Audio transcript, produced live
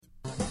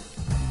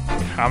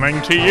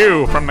Coming to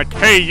you from the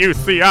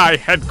KUCI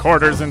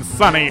headquarters in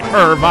sunny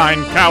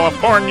Irvine,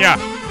 California,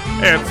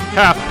 it's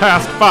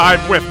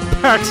 5:30 with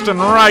Paxton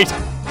Wright.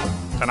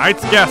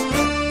 Tonight's guests,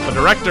 the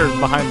directors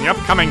behind the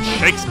upcoming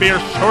Shakespeare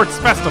Shorts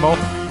Festival,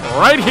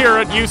 right here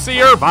at UC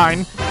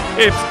Irvine,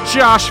 it's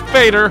Josh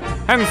Fader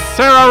and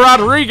Sarah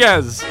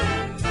Rodriguez,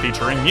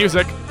 featuring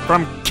music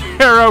from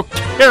Caro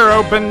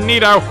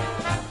Benito.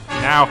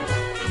 Now,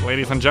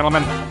 ladies and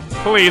gentlemen,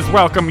 please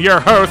welcome your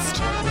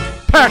host,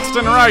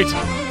 Paxton Wright.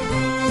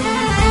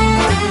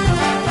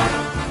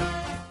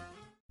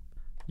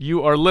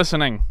 You are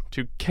listening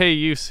to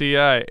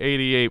KUCI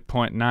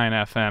 88.9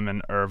 FM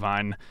in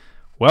Irvine.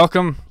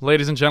 Welcome,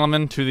 ladies and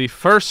gentlemen, to the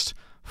first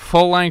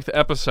full-length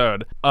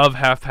episode of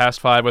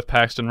 5:30 with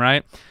Paxton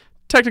Wright.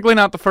 Technically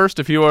not the first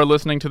if you are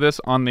listening to this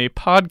on the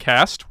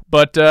podcast,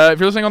 but if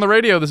you're listening on the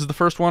radio, this is the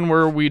first one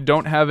where we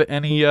don't have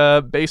any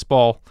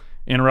baseball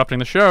interrupting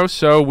the show,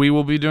 so we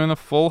will be doing the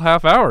full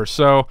half hour.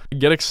 So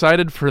get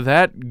excited for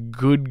that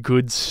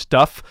good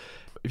stuff.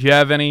 If you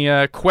have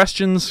any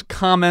questions,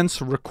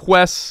 comments,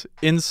 requests,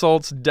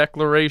 insults,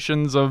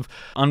 declarations of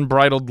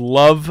unbridled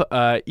love,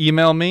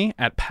 email me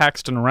at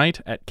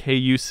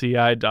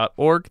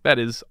paxtonwright@kuci.org. That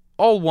is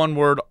all one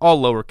word,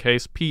 all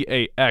lowercase,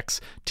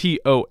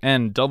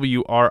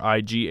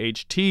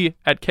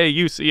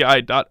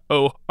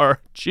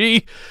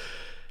 PAXTONWRIGHT@kuci.org.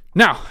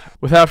 Now,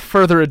 without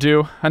further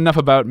ado, enough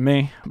about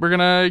me. We're going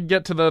to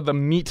get to the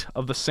meat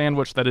of the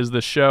sandwich that is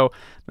this show.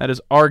 That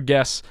is our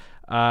guests,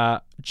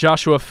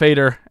 Joshua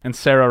Fader and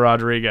Sarah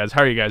Rodriguez.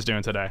 How are you guys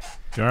doing today?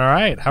 Doing all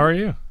right. How are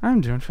you?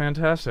 I'm doing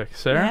fantastic.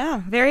 Sarah?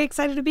 Yeah, very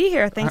excited to be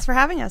here. Thanks for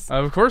having us.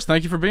 Of course.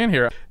 Thank you for being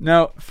here.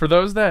 Now, for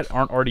those that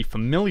aren't already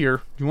familiar,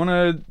 do you want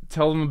to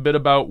tell them a bit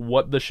about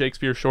what the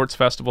Shakespeare Shorts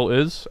Festival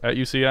is at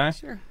UCI?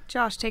 Sure.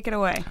 Josh, take it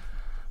away.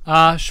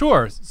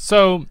 Sure.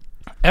 So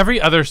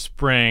every other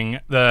spring,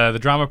 the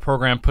drama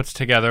program puts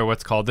together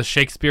what's called the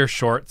Shakespeare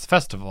Shorts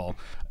Festival.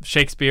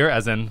 Shakespeare,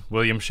 as in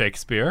William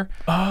Shakespeare.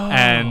 Oh.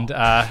 And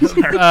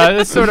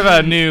it's sort of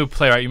a new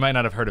playwright. You might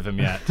not have heard of him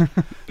yet.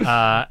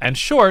 And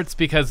shorts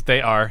because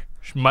they are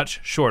much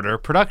shorter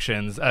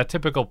productions. A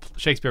typical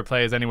Shakespeare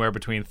play is anywhere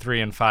between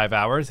 3 and 5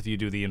 hours if you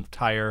do the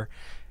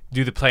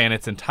play in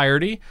its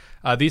entirety.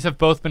 These have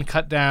both been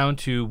cut down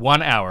to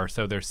 1 hour,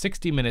 so they're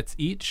 60 minutes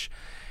each.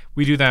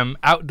 We do them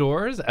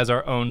outdoors as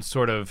our own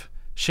sort of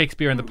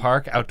Shakespeare in the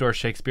Park Outdoor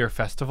Shakespeare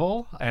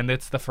Festival, and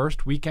it's the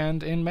first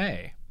weekend in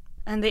May.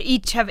 And they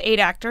each have 8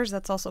 actors.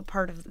 That's also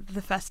part of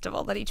the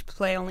festival, that each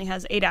play only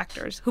has 8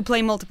 actors who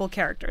play multiple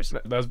characters.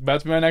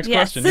 That's my next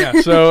question,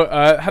 yeah. So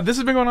this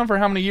has been going on for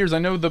how many years? I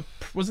know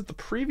was it the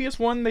previous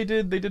one they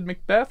did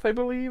Macbeth, I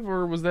believe,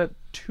 or was that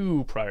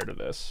 2 prior to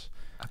this?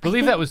 I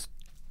believe that was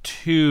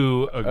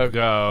 2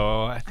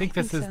 ago. Okay. I think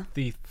this is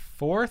the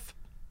 4th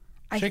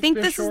I think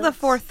this is the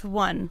 4th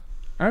one.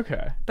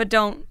 Okay. But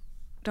don't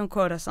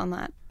quote us on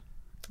that.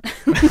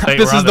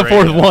 This is the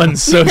 4th one,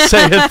 so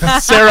say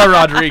it, Sarah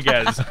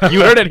Rodriguez.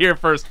 You heard it here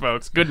first,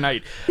 folks. Good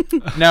night.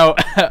 Now,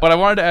 what I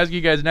wanted to ask you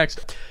guys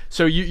next.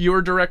 So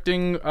you're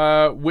directing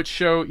which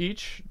show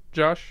each,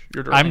 Josh?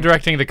 I'm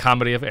directing The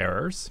Comedy of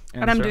Errors.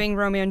 And I'm doing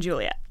Romeo and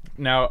Juliet.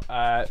 Now,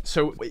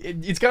 so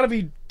it's got to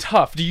be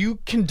tough. Do you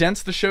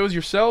condense the shows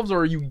yourselves,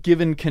 or are you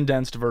given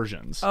condensed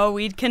versions? Oh,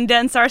 we'd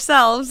condense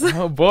ourselves.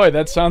 Oh boy,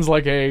 that sounds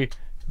like a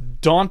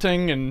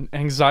daunting and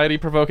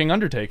anxiety-provoking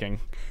undertaking.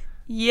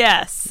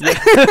 Yes.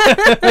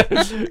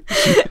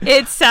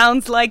 It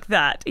sounds like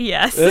that,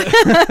 yes.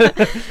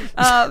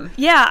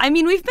 Yeah, I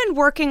mean, we've been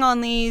working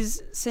on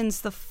these since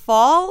the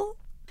fall.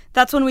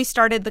 That's when we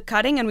started the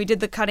cutting, and we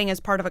did the cutting as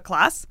part of a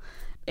class.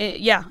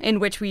 In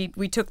which we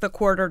took the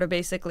quarter to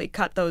basically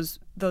cut those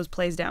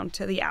plays down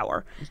to the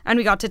hour. And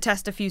we got to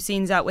test a few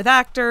scenes out with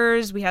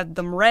actors. We had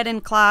them read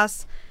in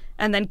class,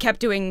 and then kept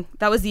doing,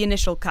 that was the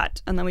initial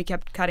cut. And then we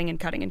kept cutting and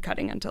cutting and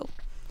cutting until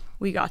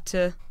we got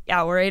to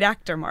our 8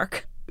 actor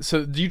mark.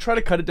 So do you try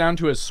to cut it down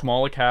to as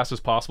small a cast as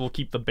possible,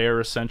 keep the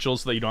bare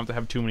essentials so that you don't have to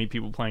have too many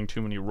people playing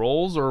too many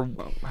roles, or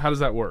how does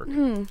that work?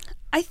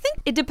 I think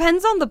it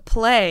depends on the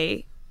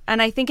play, and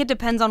I think it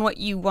depends on what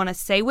you want to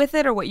say with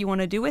it or what you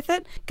want to do with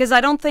it, because I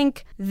don't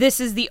think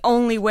this is the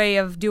only way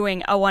of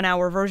doing a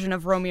 1-hour version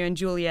of Romeo and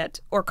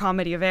Juliet or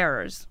Comedy of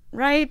Errors,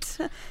 right?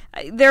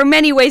 There are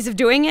many ways of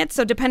doing it,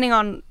 so depending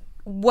on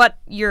what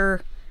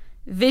your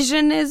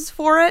vision is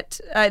for it,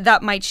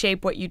 that might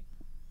shape what you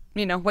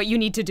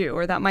need to do,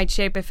 or that might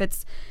shape if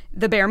it's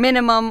the bare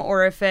minimum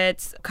or if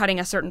it's cutting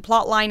a certain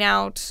plot line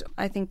out.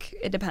 I think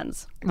it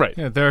depends. Right.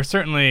 Yeah, there are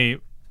certainly,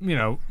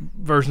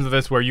 versions of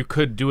this where you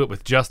could do it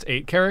with just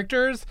 8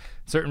 characters,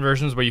 certain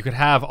versions where you could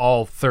have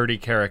all 30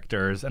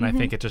 characters, and I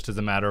think it just is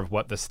a matter of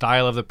what the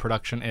style of the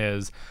production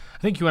is. I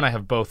think you and I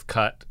have both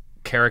cut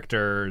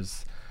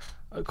characters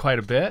quite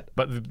a bit,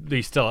 but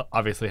they still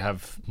obviously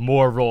have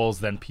more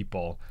roles than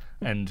people.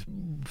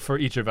 And for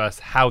each of us,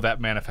 how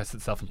that manifests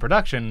itself in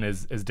production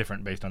is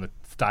different based on the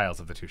styles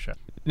of the two shows.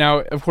 Now,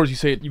 of course, you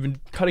say you've been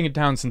cutting it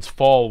down since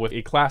fall with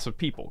a class of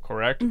people,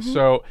 correct? Mm-hmm.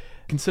 So,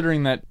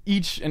 considering that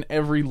each and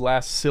every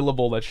last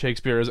syllable that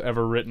Shakespeare has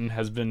ever written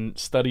has been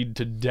studied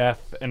to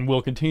death and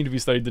will continue to be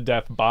studied to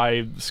death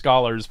by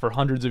scholars for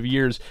hundreds of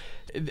years,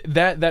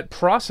 that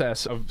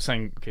process of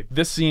saying, okay,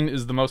 this scene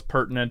is the most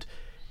pertinent,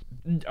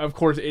 of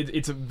course,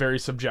 it's a very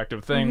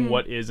subjective thing.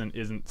 What is and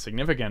isn't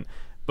significant.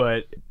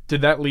 But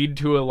did that lead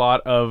to a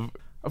lot of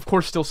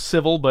course, still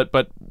civil, but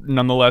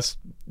nonetheless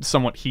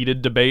somewhat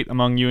heated debate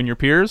among you and your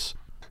peers?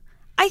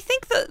 I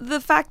think the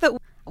fact that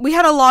we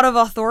had a lot of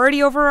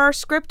authority over our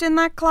script in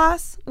that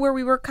class where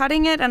we were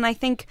cutting it, and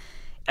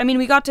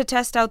we got to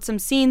test out some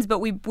scenes, but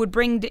we would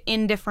bring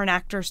in different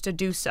actors to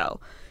do so.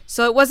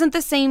 So it wasn't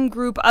the same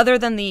group other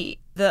than the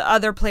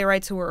other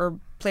playwright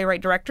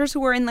directors who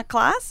were in the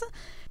class.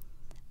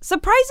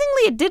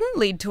 Surprisingly, it didn't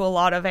lead to a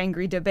lot of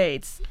angry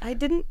debates.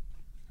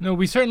 No,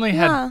 we certainly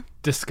had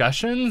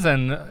discussions,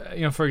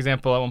 and for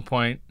example, at one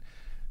point,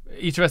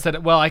 each of us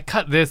said, "Well, I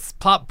cut this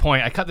plot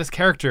point, I cut this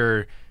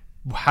character.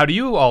 How do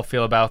you all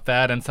feel about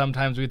that?" And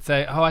sometimes we'd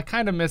say, "Oh, I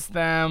kind of miss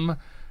them,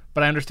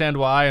 but I understand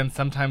why." And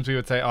sometimes we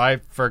would say, "Oh,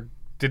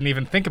 didn't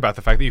even think about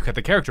the fact that you cut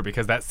the character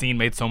because that scene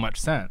made so much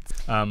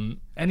sense." And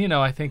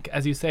I think,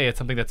 as you say, it's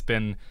something that's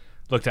been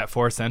looked at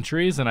for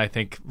centuries, and I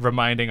think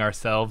reminding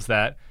ourselves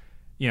that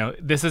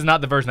this is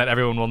not the version that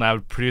everyone will now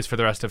produce for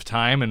the rest of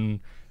time, and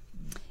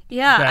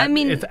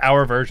it's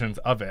our versions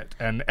of it.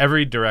 And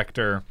every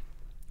director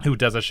who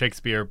does a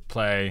Shakespeare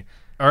play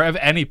or of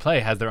any play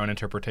has their own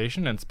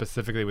interpretation, and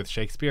specifically with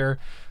Shakespeare,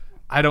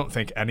 I don't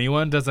think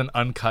anyone does an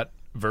uncut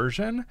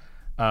version.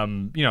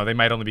 They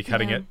might only be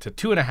cutting it to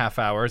 2.5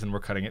 hours, and we're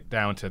cutting it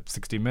down to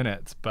 60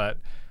 minutes, but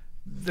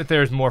that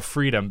there's more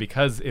freedom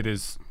because it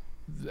is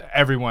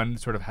everyone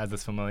sort of has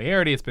this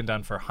familiarity. It's been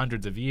done for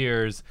hundreds of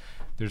years.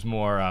 There's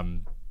more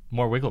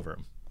wiggle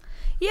room.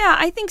 Yeah,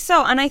 I think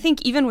so. And I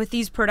think even with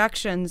these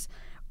productions,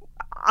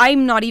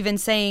 I'm not even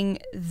saying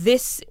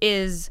this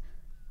is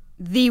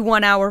the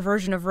 1 hour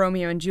version of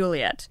Romeo and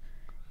Juliet.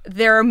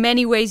 There are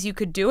many ways you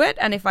could do it.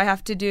 And if I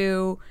have to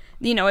do,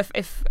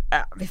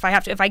 if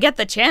I get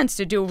the chance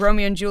to do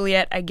Romeo and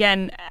Juliet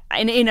again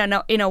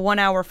in a 1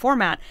 hour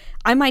format,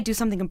 I might do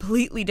something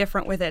completely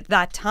different with it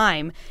that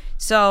time.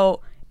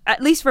 So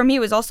at least for me, it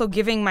was also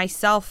giving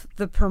myself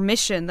the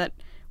permission that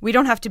we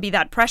don't have to be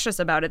that precious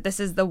about it. This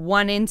is the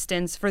one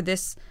instance for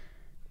this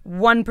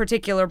one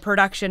particular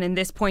production in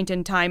this point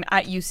in time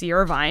at UC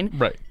Irvine.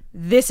 Right.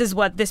 This is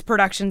what this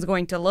production's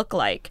going to look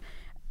like.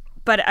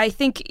 But I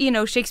think,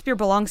 Shakespeare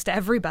belongs to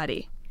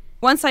everybody.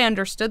 Once I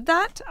understood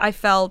that, I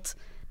felt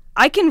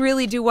I can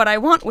really do what I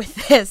want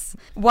with this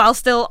while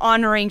still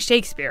honoring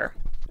Shakespeare.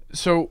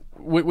 So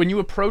when you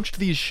approached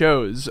these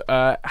shows,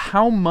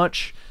 how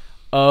much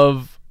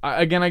of...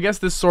 Again, I guess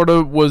this sort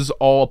of was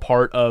all a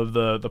part of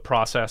the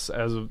process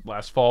as of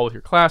last fall with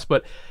your class,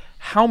 but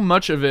how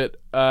much of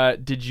it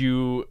did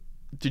you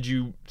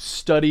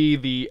study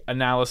the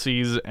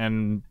analyses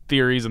and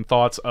theories and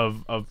thoughts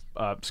of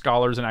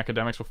scholars and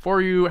academics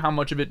before you? How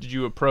much of it did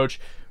you approach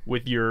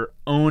with your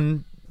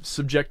own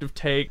subjective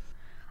take?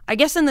 I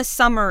guess in the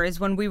summer is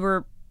when we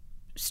were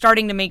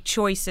starting to make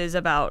choices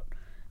about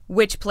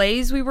which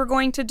plays we were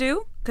going to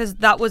do, because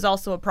that was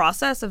also a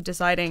process of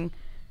deciding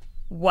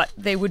what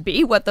they would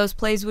be, what those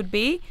plays would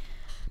be.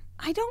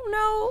 I don't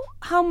know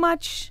how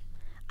much.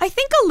 I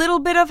think a little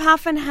bit of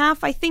half and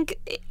half. I think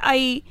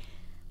I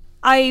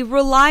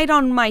relied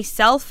on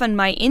myself and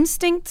my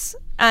instincts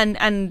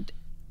and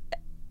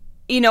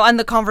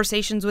the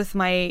conversations with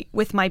my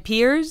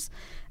peers.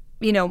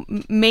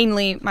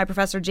 Mainly my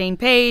professor Jane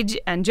Page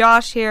and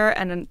Josh here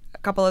and a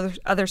couple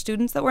other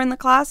students that were in the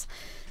class,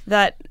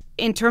 that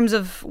in terms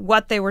of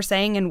what they were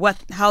saying and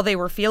how they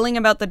were feeling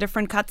about the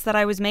different cuts that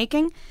I was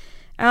making.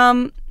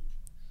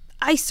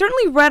 I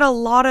certainly read a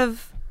lot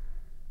of,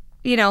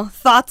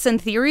 thoughts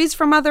and theories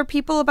from other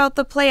people about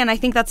the play, and I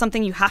think that's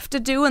something you have to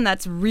do, and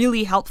that's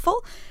really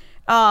helpful.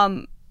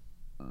 But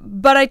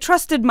I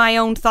trusted my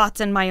own thoughts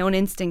and my own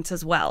instincts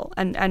as well,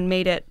 and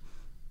made it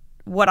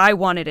what I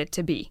wanted it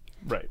to be.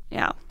 Right.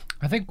 Yeah.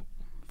 I think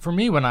for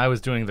me, when I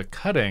was doing the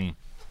cutting,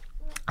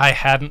 I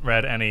hadn't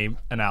read any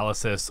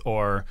analysis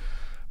or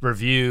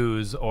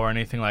reviews or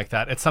anything like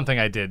that. It's something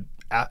I did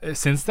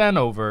since then,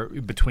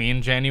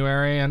 between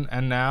January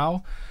and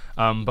now.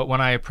 But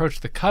when I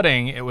approached the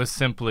cutting, it was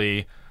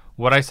simply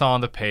what I saw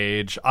on the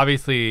page,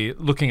 obviously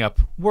looking up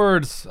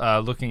words,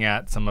 looking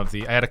at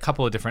I had a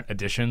couple of different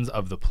editions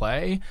of the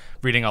play,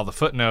 reading all the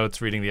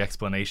footnotes, reading the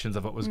explanations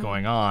of what was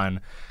going on,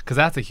 because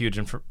that's a huge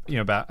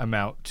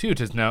amount too,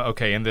 to know,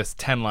 okay, in this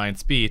 10-line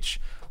speech,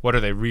 what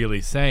are they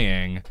really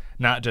saying?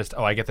 Not just,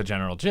 I get the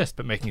general gist,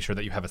 but making sure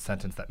that you have a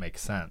sentence that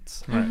makes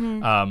sense. Right.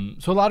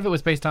 So a lot of it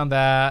was based on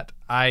that.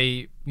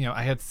 I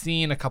had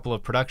seen a couple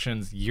of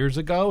productions years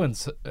ago and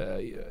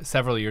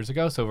several years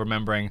ago, so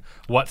remembering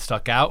what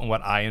stuck out and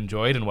what I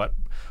enjoyed and what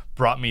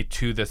brought me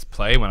to this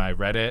play when I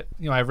read it.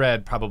 I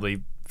read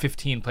probably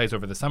 15 plays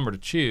over the summer to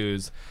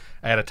choose.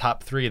 I had a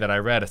top 3 that I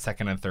read a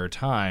second and third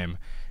time.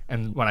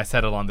 And when I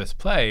settled on this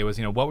play, it was,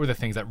 what were the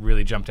things that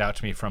really jumped out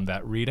to me from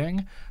that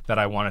reading that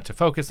I wanted to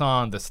focus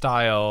on, the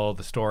style,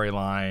 the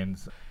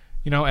storylines,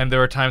 and there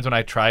were times when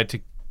I tried to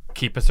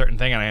keep a certain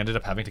thing and I ended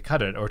up having to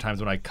cut it, or times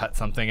when I cut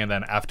something and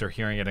then after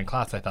hearing it in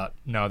class, I thought,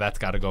 no, that's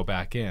got to go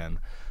back in.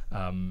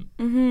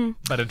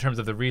 But in terms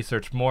of the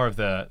research, more of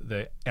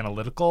the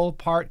analytical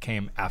part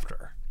came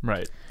after.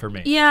 Right. For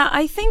me. Yeah,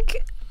 I think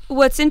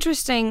what's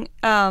interesting,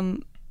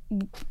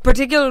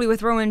 particularly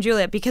with Romeo and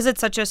Juliet, because it's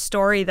such a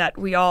story that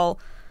we all,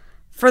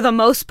 for the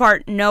most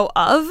part, know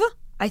of.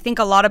 I think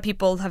a lot of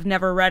people have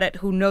never read it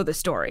who know the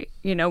story.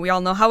 We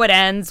all know how it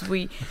ends.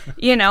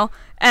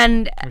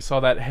 And we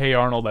saw that Hey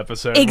Arnold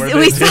episode Ex- where,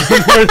 we they did,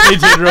 where they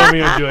did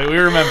Romeo and Juliet. We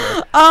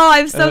remember. Oh,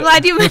 I'm so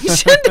glad you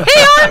mentioned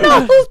Hey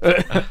Arnold.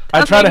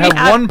 I try to have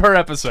one per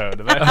episode.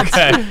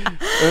 Okay.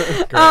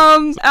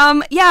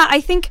 Yeah,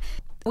 I think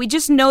we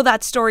just know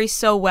that story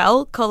so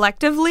well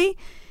collectively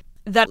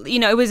that,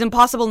 it was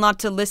impossible not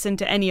to listen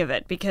to any of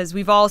it, because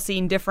we've all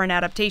seen different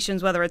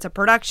adaptations, whether it's a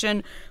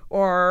production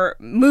or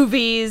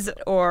movies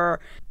or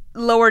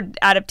lower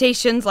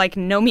adaptations like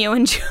Romeo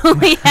and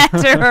Juliet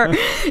or,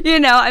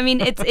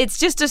 it's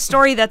just a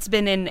story that's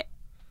been in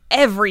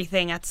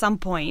everything at some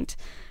point.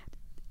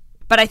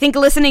 But I think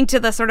listening to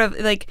the sort of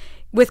like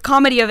with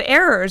Comedy of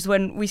Errors,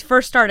 when we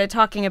first started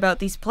talking about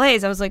these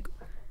plays, I was like,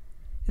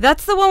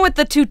 that's the one with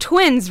the two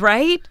twins,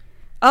 right?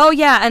 Oh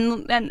yeah,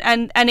 and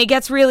it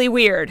gets really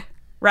weird,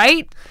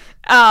 right?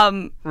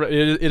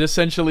 It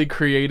essentially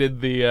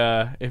created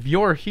the if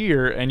you're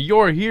here and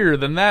you're here,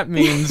 then that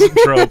means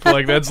trope.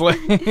 Like that's like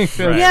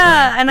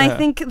yeah, and I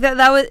think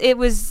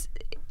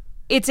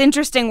it's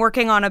interesting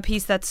working on a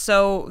piece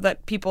that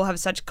people have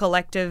such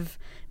collective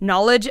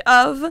knowledge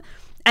of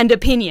and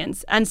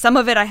opinions. And some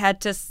of it I had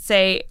to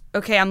say,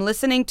 okay, I'm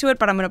listening to it,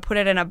 but I'm going to put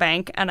it in a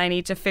bank and I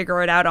need to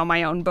figure it out on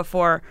my own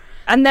before,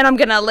 and then I'm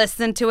going to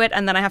listen to it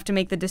and then I have to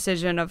make the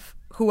decision of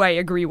who I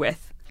agree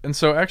with. And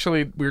so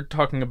actually we're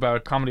talking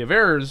about Comedy of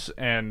Errors,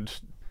 and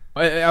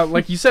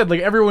like you said,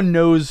 like everyone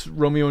knows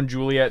Romeo and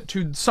Juliet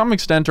to some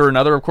extent or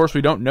another. Of course,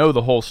 we don't know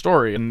the whole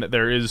story, and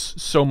there is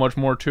so much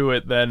more to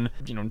it than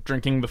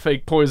drinking the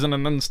fake poison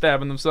and then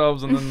stabbing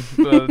themselves and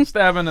then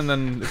stabbing and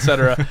then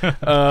etc.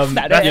 That's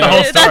the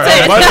whole story.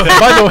 That's it.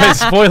 By the way,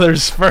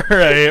 spoilers for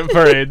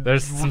a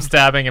There's some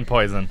stabbing and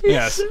poison.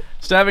 Yes.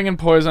 Stabbing and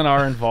poison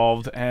are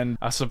involved, and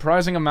a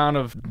surprising amount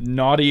of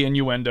naughty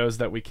innuendos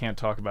that we can't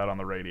talk about on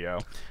the radio.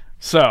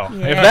 So,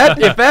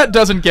 if that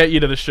doesn't get you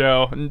to the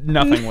show,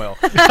 nothing will.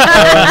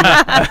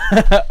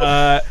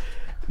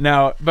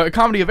 Now, but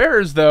Comedy of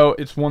Errors, though,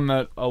 it's one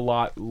that a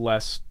lot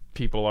less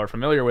people are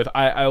familiar with.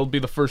 I'll be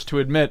the first to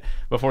admit,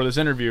 before this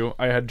interview,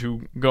 I had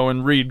to go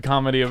and read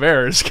Comedy of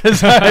Errors,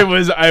 because I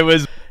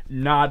was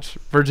not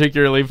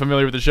particularly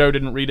familiar with the show,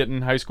 didn't read it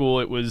in high school.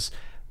 It was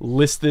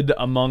listed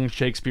among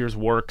Shakespeare's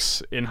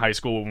works in high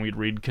school when we'd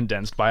read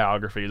condensed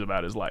biographies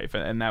about his life,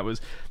 and that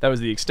was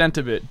the extent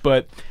of it.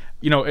 But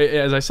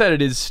as I said,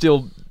 it is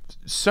still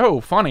so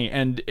funny,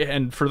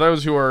 and for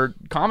those who are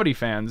comedy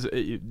fans,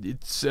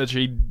 it's such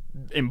a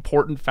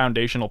important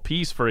foundational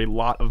piece for a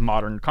lot of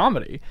modern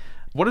comedy.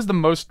 What is the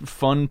most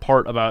fun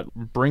part about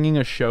bringing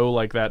a show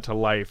like that to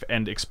life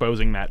and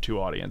exposing that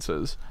to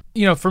audiences?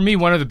 For me,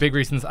 one of the big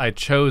reasons I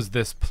chose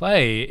this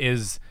play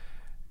is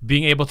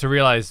being able to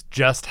realize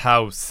just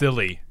how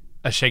silly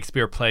a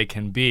Shakespeare play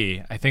can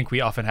be. I think we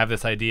often have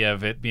this idea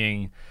of it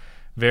being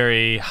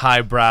very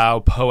highbrow,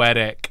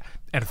 poetic,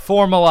 and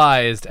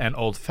formalized and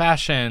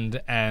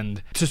old-fashioned,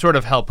 and to sort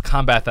of help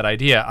combat that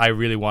idea, I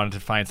really wanted to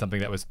find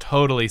something that was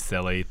totally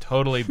silly,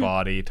 totally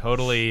bawdy,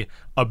 totally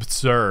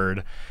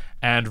absurd,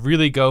 and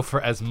really go for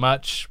as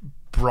much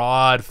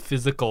broad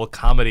physical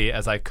comedy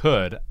as I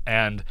could.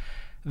 And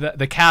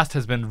the cast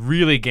has been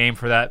really game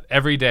for that.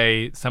 Every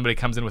day somebody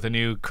comes in with a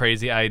new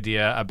crazy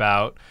idea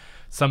about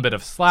some bit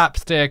of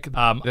slapstick.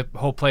 The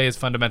whole play is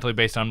fundamentally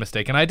based on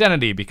mistaken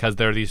identity, because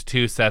there are these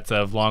two sets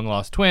of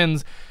long-lost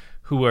twins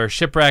who were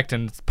shipwrecked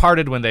and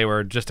parted when they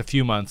were just a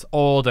few months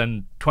old,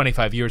 and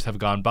 25 years have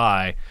gone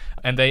by,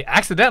 and they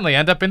accidentally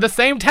end up in the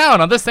same town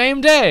on the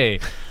same day,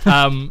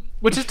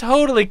 which is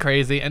totally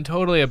crazy and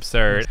totally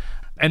absurd.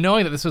 And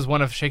knowing that this was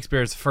one of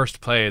Shakespeare's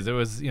first plays, it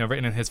was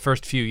written in his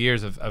first few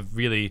years of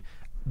really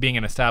being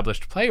an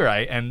established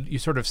playwright, and you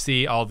sort of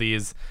see all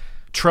these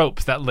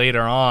tropes that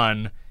later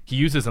on he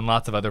uses in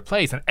lots of other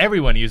plays, and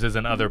everyone uses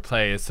in other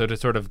plays. So to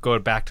sort of go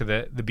back to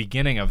the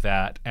beginning of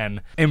that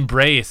and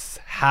embrace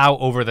how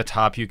over the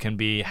top you can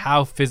be,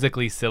 how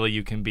physically silly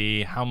you can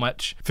be, how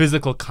much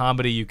physical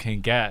comedy you can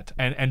get,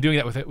 and doing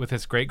that with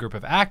this great group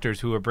of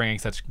actors who are bringing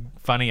such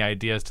funny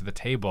ideas to the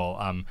table,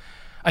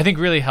 I think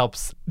really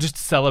helps just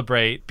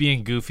celebrate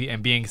being goofy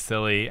and being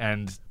silly,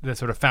 and the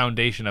sort of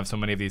foundation of so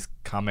many of these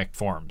comic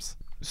forms.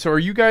 So are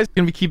you guys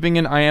going to be keeping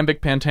an iambic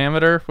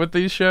pentameter with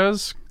these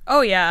shows?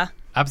 Oh, yeah.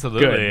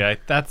 Absolutely.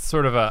 That's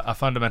sort of a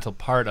fundamental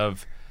part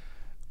of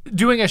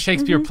doing a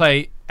Shakespeare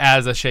play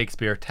as a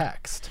Shakespeare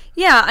text.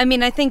 Yeah, I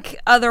mean, I think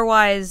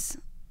otherwise,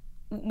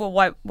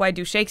 well, why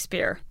do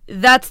Shakespeare?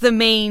 That's the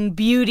main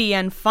beauty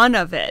and fun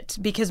of it,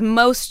 because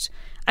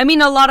I mean,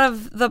 a lot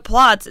of the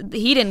plots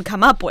he didn't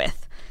come up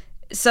with.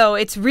 So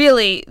it's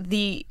really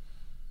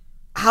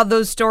how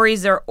those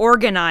stories are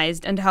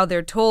organized and how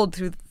they're told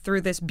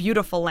through this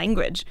beautiful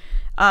language.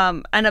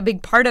 And a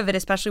big part of it,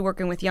 especially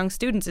working with young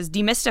students, is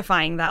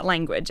demystifying that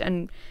language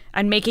and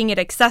making it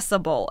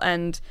accessible.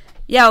 And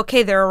yeah,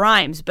 okay, there are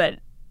rhymes, but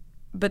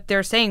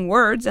they're saying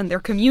words and they're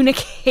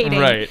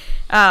communicating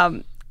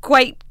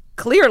quite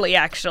clearly,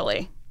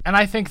 actually. And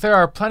I think there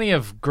are plenty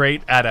of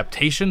great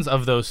adaptations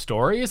of those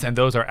stories, and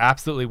those are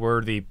absolutely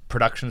worthy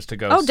productions to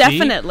go see. Oh,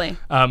 definitely.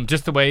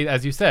 Just the way,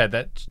 as you said,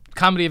 that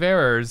Comedy of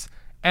Errors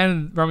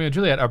and Romeo and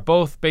Juliet are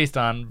both based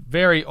on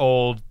very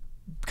old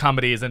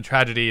comedies and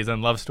tragedies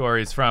and love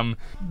stories from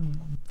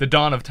the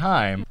dawn of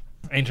time,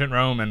 ancient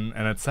Rome and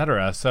et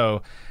cetera.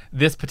 So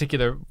this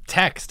particular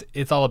text,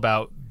 it's all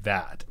about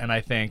that. And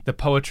I think the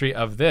poetry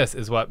of this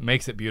is what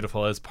makes it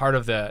beautiful, as part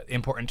of the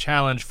important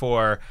challenge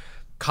for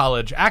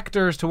college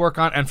actors to work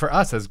on, and for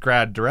us as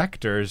grad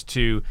directors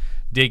to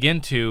dig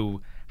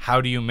into how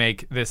do you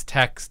make this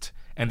text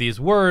and these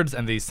words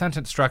and these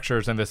sentence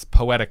structures and this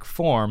poetic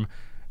form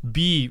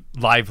be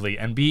lively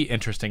and be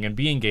interesting and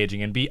be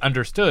engaging and be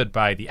understood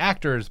by the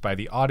actors, by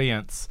the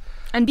audience.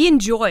 And be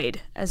enjoyed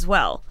as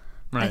well.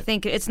 Right. I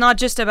think it's not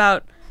just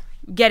about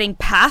getting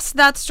past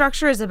that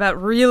structure, it's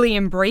about really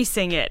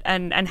embracing it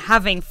and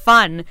having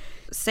fun,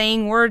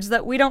 saying words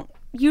that we don't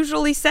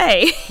usually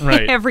say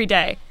every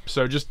day.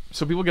 So just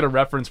so people get a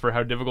reference for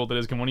how difficult it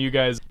is, can one of you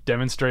guys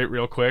demonstrate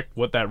real quick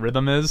what that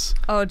rhythm is?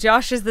 Oh,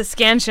 Josh is the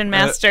scansion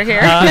master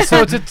here.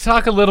 So to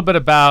talk a little bit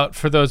about,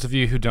 for those of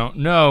you who don't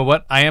know,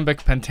 what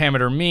iambic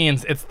pentameter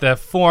means, it's the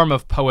form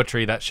of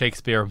poetry that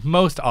Shakespeare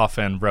most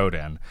often wrote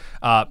in.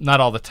 Not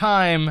all the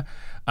time,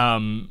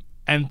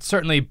 and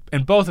certainly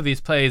in both of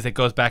these plays, it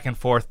goes back and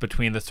forth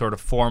between the sort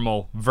of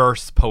formal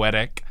verse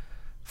poetic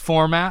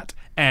format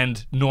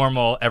and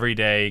normal,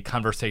 everyday,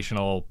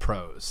 conversational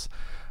prose.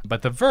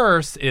 But the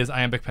verse is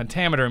iambic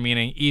pentameter,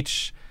 meaning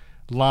each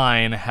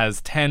line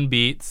has 10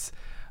 beats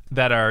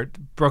that are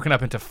broken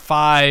up into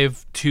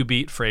 5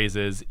 two-beat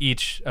phrases.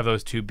 Each of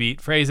those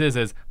two-beat phrases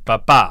is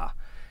ba-ba,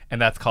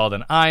 and that's called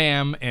an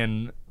iamb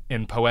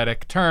in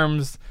poetic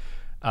terms.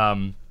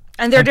 And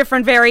there are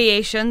different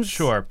variations.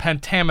 Sure,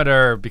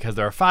 pentameter, because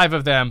there are 5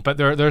 of them, but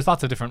there's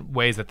lots of different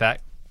ways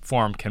that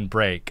form can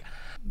break.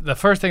 The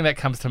first thing that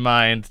comes to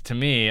mind to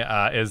me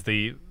is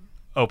the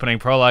opening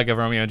prologue of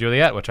Romeo and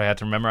Juliet, which I had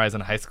to memorize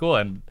in high school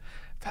and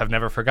have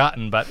never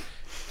forgotten. But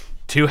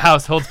 2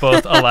 households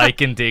both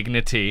alike in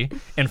dignity,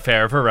 in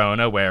fair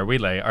Verona where we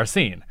lay our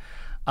scene.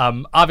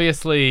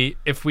 Obviously,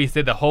 if we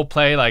did the whole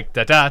play like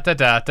da da da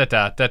da da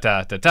da da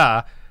da da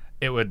da,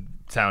 it would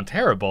sound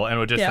terrible and it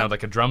would just sound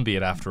like a drum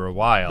beat after a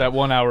while. That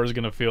 1 hour is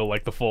going to feel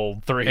like the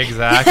full 3.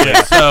 Exactly.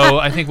 So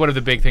I think one of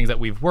the big things that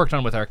we've worked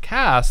on with our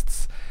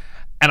casts,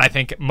 and I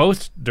think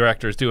most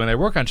directors do when they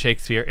work on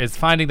Shakespeare, is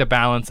finding the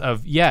balance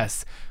of,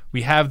 yes,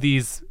 we have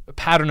these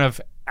pattern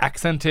of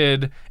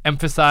accented,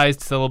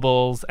 emphasized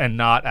syllables and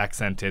not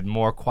accented,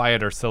 more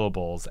quieter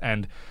syllables,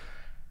 and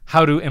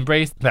how to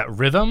embrace that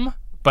rhythm,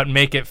 but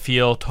make it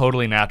feel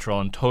totally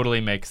natural and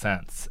totally make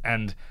sense.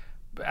 And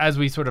as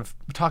we sort of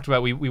talked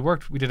about, we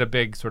did a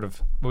big sort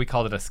of, what we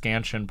called it a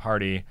scansion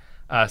party.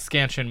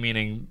 Scansion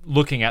meaning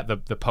looking at the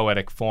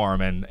poetic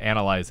form and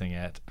analyzing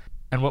it.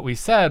 And what we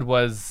said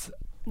was...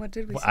 What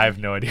did we say? I have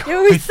no idea.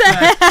 We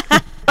said.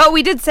 Oh,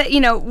 we did say,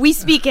 we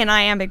speak in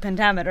iambic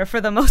pentameter for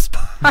the most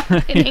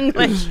part in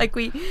English. Like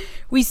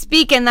we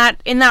speak in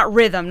that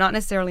rhythm, not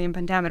necessarily in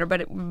pentameter,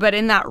 but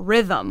in that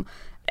rhythm,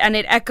 and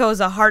it echoes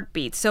a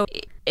heartbeat. So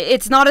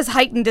it's not as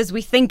heightened as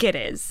we think it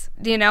is,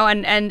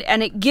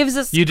 and it gives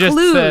us you just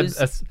clues.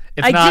 Said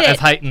it's not as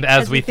heightened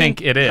as we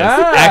think it is.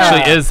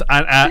 Actually,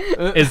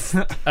 is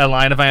a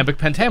line of iambic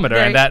pentameter,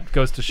 and that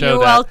goes to show You're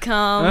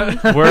welcome.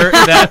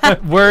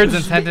 that words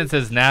and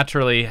sentences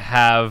naturally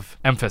have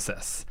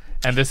emphasis.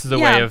 And this is a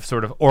way of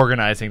sort of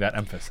organizing that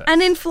emphasis.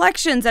 And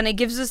inflections, and it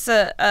gives us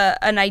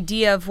an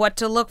idea of what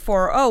to look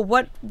for. Oh,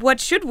 what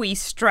should we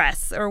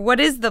stress? Or what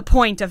is the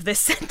point of this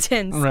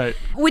sentence? Right.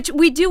 Which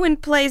we do in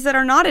plays that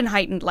are not in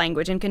heightened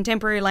language. In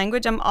contemporary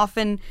language, I'm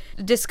often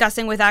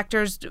discussing with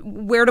actors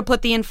where to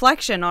put the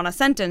inflection on a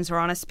sentence or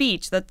on a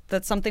speech.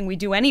 That's something we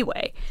do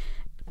anyway.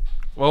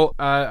 Well,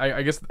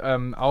 I guess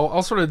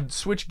I'll sort of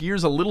switch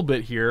gears a little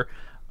bit here,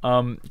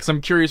 because I'm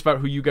curious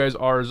about who you guys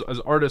are as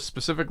artists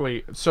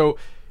specifically. So...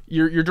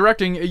 You're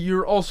directing.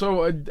 You're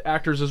also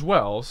actors as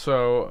well.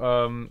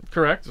 So,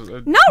 correct?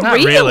 Not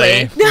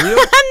really. Really?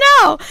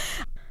 No.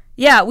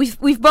 Yeah,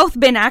 we've both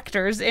been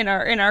actors in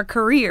our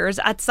careers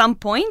at some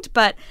point.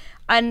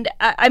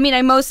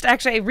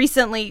 I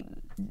recently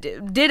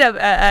did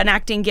an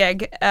acting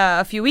gig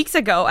a few weeks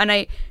ago,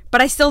 but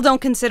I still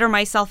don't consider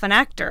myself an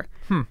actor.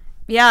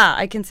 Yeah,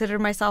 I consider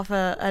myself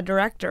a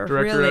director.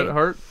 Director really. at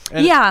heart.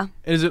 And yeah.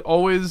 Is it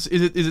always?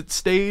 Is it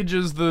stage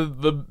as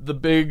the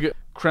big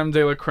creme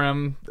de la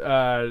creme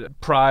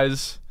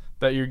prize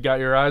that you got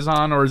your eyes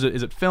on, or is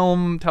it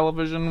film,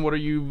 television? What are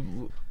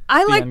you?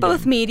 I like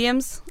both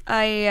mediums.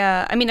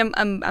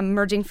 I'm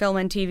merging film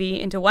and TV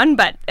into one,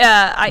 but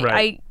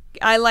I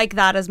I like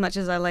that as much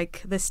as I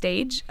like the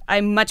stage.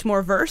 I'm much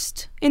more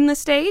versed in the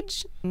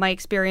stage. My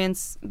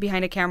experience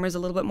behind a camera is a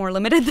little bit more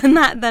limited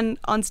than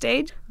on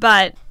stage.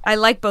 But I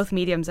like both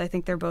mediums. I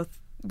think they're both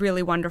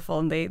really wonderful,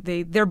 and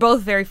they're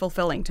both very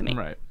fulfilling to me.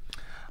 Right.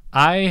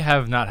 I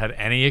have not had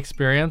any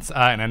experience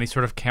in any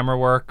sort of camera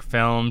work,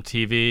 film,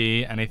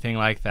 TV, anything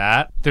like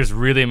that. There's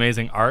really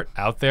amazing art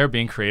out there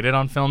being created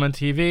on film and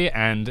TV,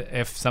 and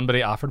if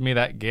somebody offered me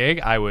that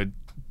gig, I would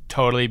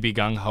totally be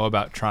gung-ho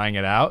about trying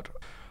it out.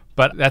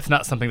 But that's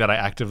not something that I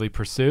actively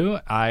pursue.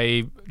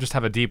 I just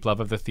have a deep love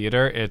of the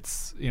theater.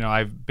 It's,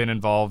 I've been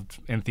involved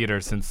in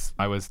theater since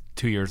I was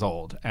 2 years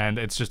old, and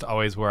it's just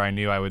always where I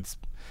knew I would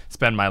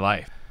spend my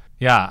life.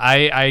 Yeah,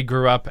 I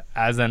grew up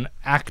as an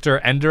actor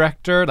and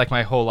director. Like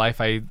my whole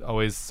life, I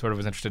always sort of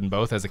was interested in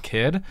both as a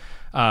kid.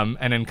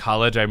 And in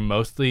college, I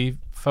mostly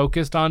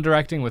focused on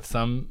directing with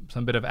some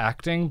bit of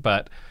acting,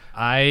 but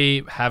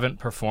I haven't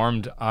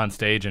performed on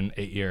stage in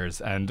 8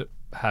 years and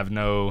have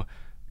no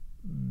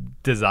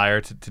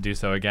desire to do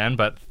so again.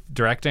 But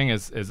directing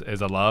is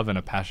a love and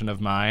a passion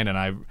of mine, and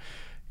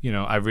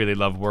I really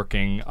love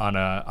working on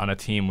a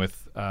team with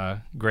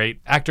great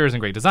actors and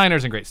great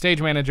designers and great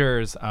stage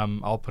managers,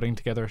 all putting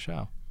together a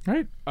show.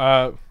 Right.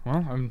 Well,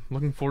 I'm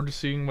looking forward to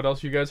seeing what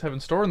else you guys have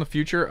in store in the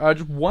future.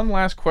 Just one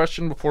last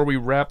question before we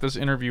wrap this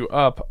interview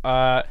up.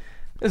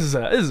 This is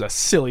a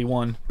silly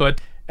one,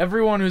 but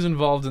everyone who's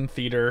involved in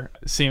theater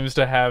seems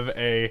to have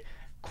a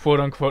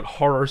quote-unquote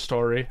horror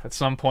story at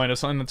some point of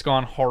something that's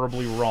gone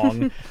horribly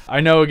wrong.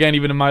 I know, again,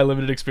 even in my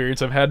limited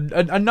experience, I've had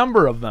a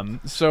number of them.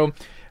 So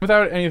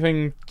without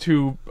anything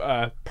too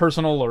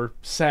personal or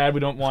sad, we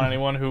don't want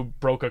anyone who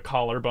broke a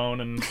collarbone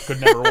and could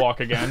never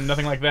walk again,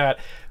 nothing like that.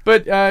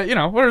 But,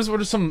 what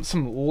are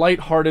some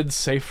lighthearted,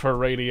 safe for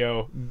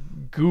radio,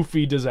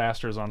 goofy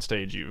disasters on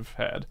stage you've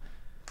had?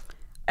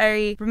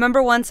 I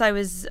remember once I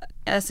was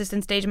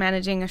assistant stage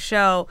managing a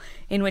show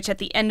in which at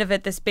the end of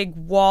it, this big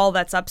wall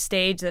that's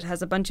upstage that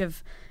has a bunch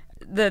of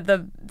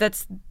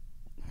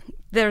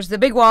there's the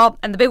big wall,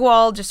 and the big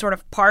wall just sort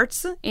of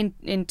parts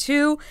in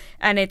two,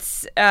 and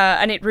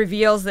it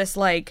reveals this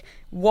like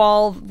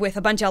wall with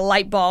a bunch of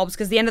light bulbs,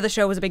 because the end of the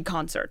show was a big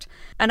concert.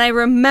 And I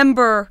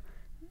remember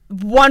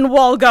one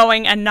wall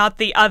going and not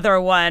the other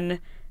one.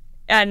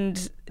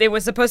 And it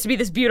was supposed to be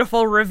this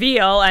beautiful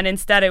reveal, and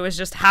instead it was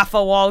just half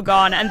a wall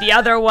gone and the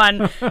other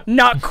one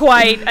not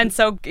quite. And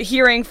so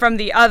hearing from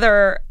the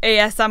other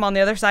ASM on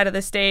the other side of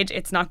the stage,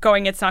 it's not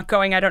going,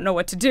 I don't know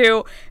what to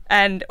do.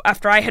 And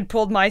after I had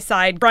pulled my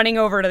side, running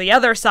over to the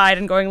other side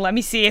and going, let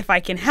me see if I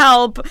can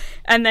help.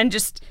 And then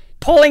just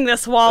pulling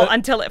this wall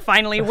until it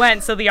finally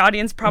went. So the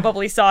audience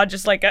probably saw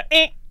just like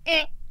a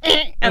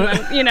and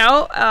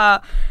then,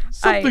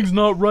 something's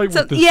not right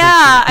with this.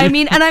 Yeah, I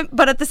mean,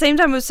 but at the same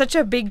time, it was such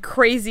a big,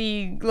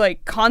 crazy,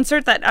 like,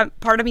 concert that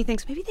part of me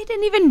thinks maybe they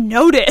didn't even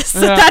notice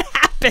that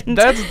happened.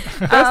 That's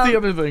the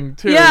other thing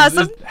too. Yeah,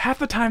 is half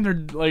the time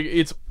they're like,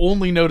 it's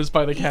only noticed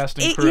by the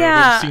casting crew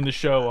who've seen the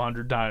show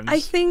 100 times.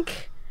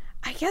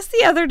 I guess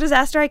the other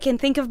disaster I can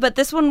think of, but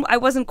this one I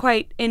wasn't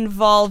quite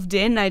involved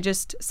in. I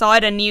just saw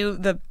it and knew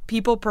the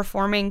people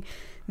performing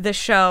the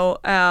show.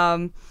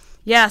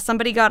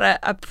 Somebody got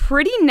a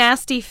pretty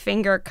nasty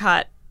finger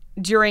cut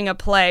during a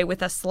play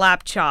with a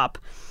slap chop,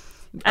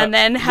 and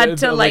then had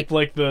to the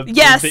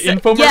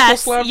infomercial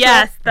slap chop?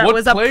 Yes, that what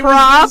was a play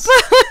prop. Was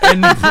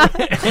and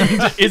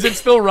is it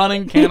still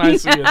running? Can I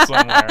see it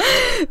somewhere?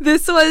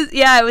 This was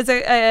it was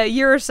a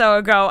year or so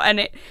ago,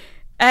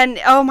 and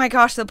oh my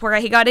gosh, the poor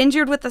guy, he got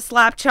injured with the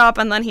slap chop,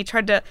 and then he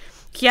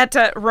had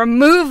to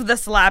remove the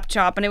slap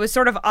chop, and it was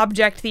sort of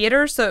object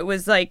theater, so it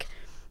was like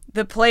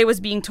the play was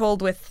being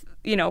told with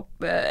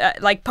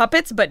like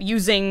puppets, but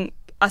using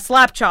a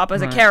slap chop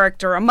as a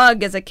character, a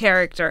mug as a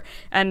character,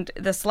 and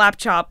the slap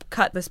chop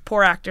cut this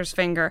poor actor's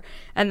finger,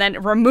 and then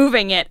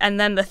removing it, and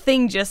then the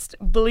thing just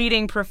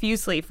bleeding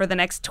profusely for the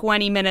next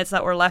 20 minutes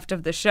that were left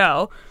of the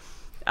show.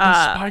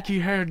 The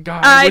spiky-haired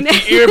guy with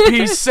the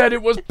earpiece said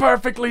it was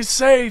perfectly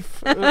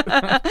safe.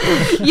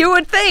 You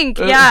would think,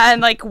 yeah,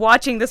 and like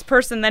watching this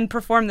person then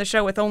perform the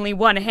show with only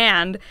one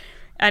hand,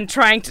 and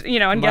trying to,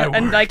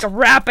 and like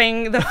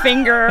wrapping the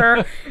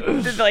finger,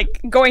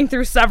 like going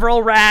through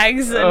several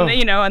rags, and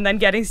and then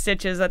getting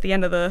stitches at the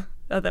end of the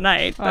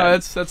night.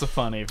 That's a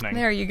fun evening.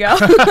 There you go.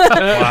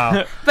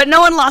 Wow. But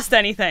no one lost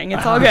anything.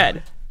 It's all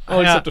good.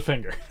 Oh, except a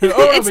finger.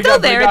 It's still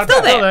there. It's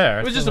still there.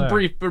 It was just a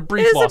brief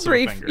It loss is a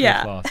brief, of a finger.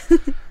 yeah.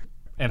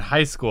 In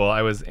high school,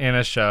 I was in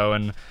a show,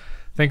 and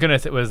thank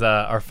goodness it was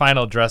our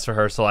final dress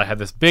rehearsal. I had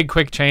this big,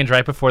 quick change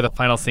right before the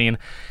final scene,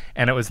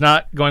 and it was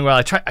not going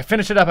well. I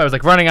finished it up. I was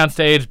like running on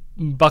stage,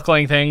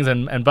 buckling things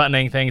and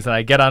buttoning things, and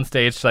I get on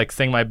stage to like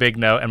sing my big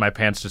note, and my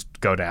pants just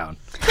go down.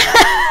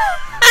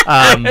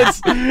 And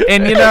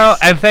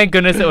thank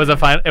goodness it was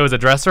a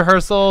dress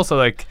rehearsal, so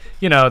like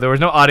there was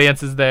no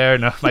audiences there.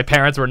 No, my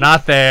parents were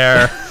not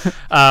there.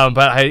 But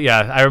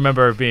I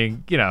remember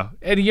being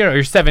and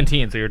you're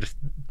 17, so you're just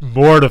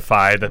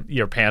mortified that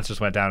your pants just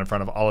went down in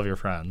front of all of your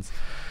friends.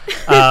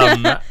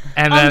 And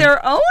on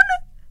their own?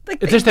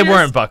 Like, It's just they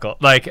weren't buckled.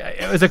 Like,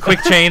 it was a quick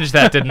change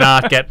that did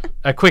not get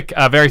a quick,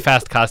 very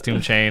fast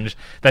costume change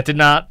that did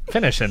not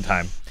finish in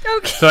time.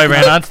 Okay. So I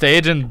ran on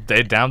stage and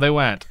down they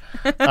went.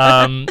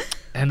 And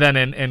then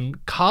in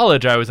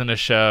college, I was in a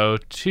show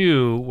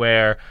too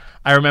where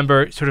I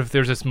remember sort of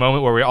there was this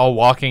moment where we were all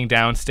walking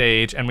down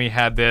stage and we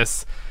had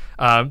this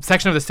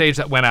section of the stage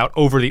that went out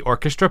over the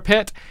orchestra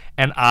pit,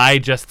 and I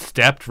just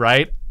stepped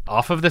right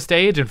off of the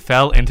stage and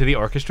fell into the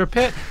orchestra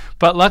pit.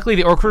 But luckily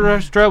the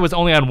orchestra was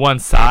only on one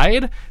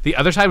side. The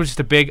other side was just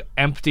a big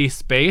empty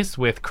space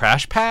with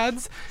crash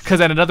pads,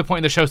 because at another point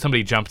in the show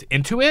somebody jumped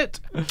into it.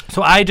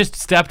 So I just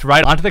stepped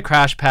right onto the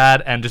crash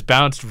pad and just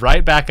bounced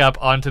right back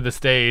up onto the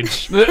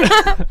stage.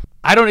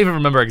 I don't even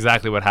remember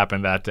exactly what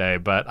happened that day,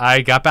 but I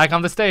got back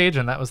on the stage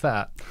and that was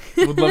that.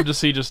 I would love to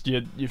see just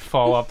you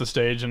fall off the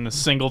stage and a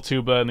single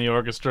tuba in the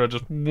orchestra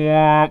just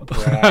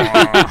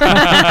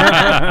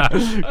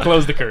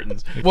close the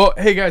curtains. Well,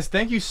 hey guys,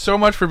 thank you so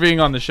much for being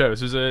on the show.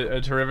 This was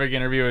a terrific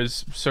interview. I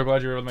was so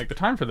glad you were able to make the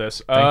time for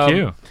this. Thank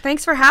you.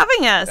 Thanks for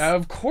having us.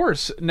 Of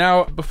course.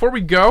 Now, before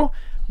we go,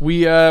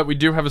 we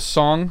do have a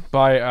song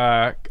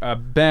by a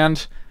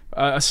band,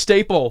 a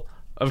staple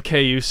of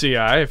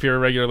KUCI. If you're a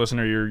regular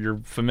listener, you're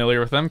familiar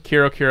with them.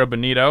 Kiro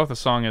Bonito. The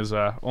song is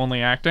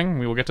Only Acting.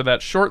 We will get to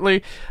that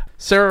shortly.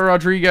 Sarah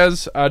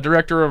Rodriguez,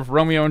 director of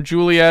Romeo and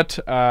Juliet.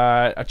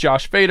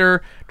 Josh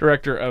Fader,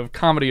 director of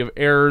Comedy of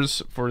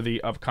Errors for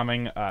the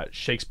upcoming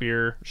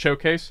Shakespeare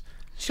Showcase.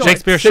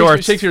 Shakespeare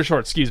Shorts. Shakespeare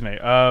Shorts, excuse me.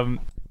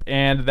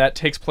 And that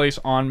takes place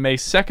on May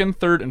 2nd,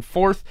 3rd, and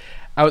 4th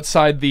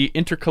outside the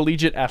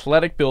Intercollegiate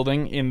Athletic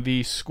Building in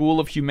the School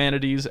of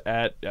Humanities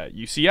at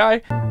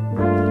UCI.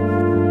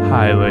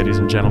 Hi, ladies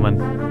and gentlemen.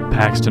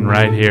 Paxton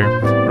Wright here,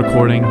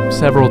 recording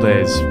several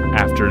days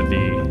after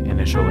the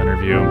initial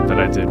interview that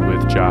I did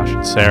with Josh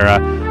and Sarah.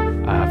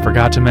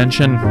 Forgot to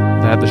mention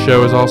that the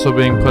show is also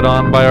being put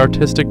on by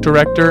artistic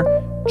director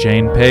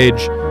Jane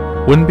Page.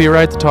 Wouldn't be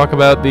right to talk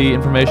about the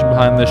information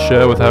behind this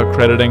show without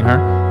crediting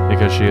her,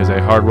 because she is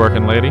a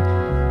hard-working lady,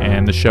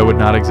 and the show would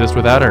not exist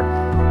without her.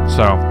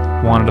 So,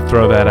 wanted to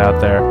throw that out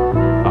there.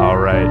 All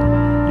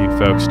right, you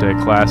folks stay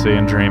classy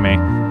and dreamy.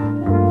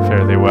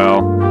 Fare thee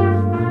well.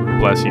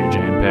 Bless you,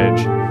 Jane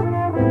Page.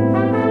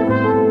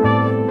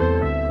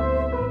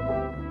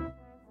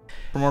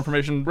 For more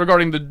information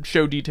regarding the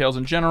show details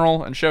in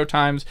general and show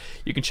times,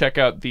 you can check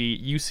out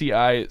the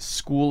UCI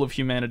School of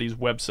Humanities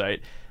website.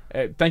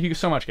 Thank you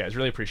so much, guys.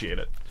 Really appreciate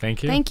it.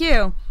 Thank you. Thank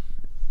you.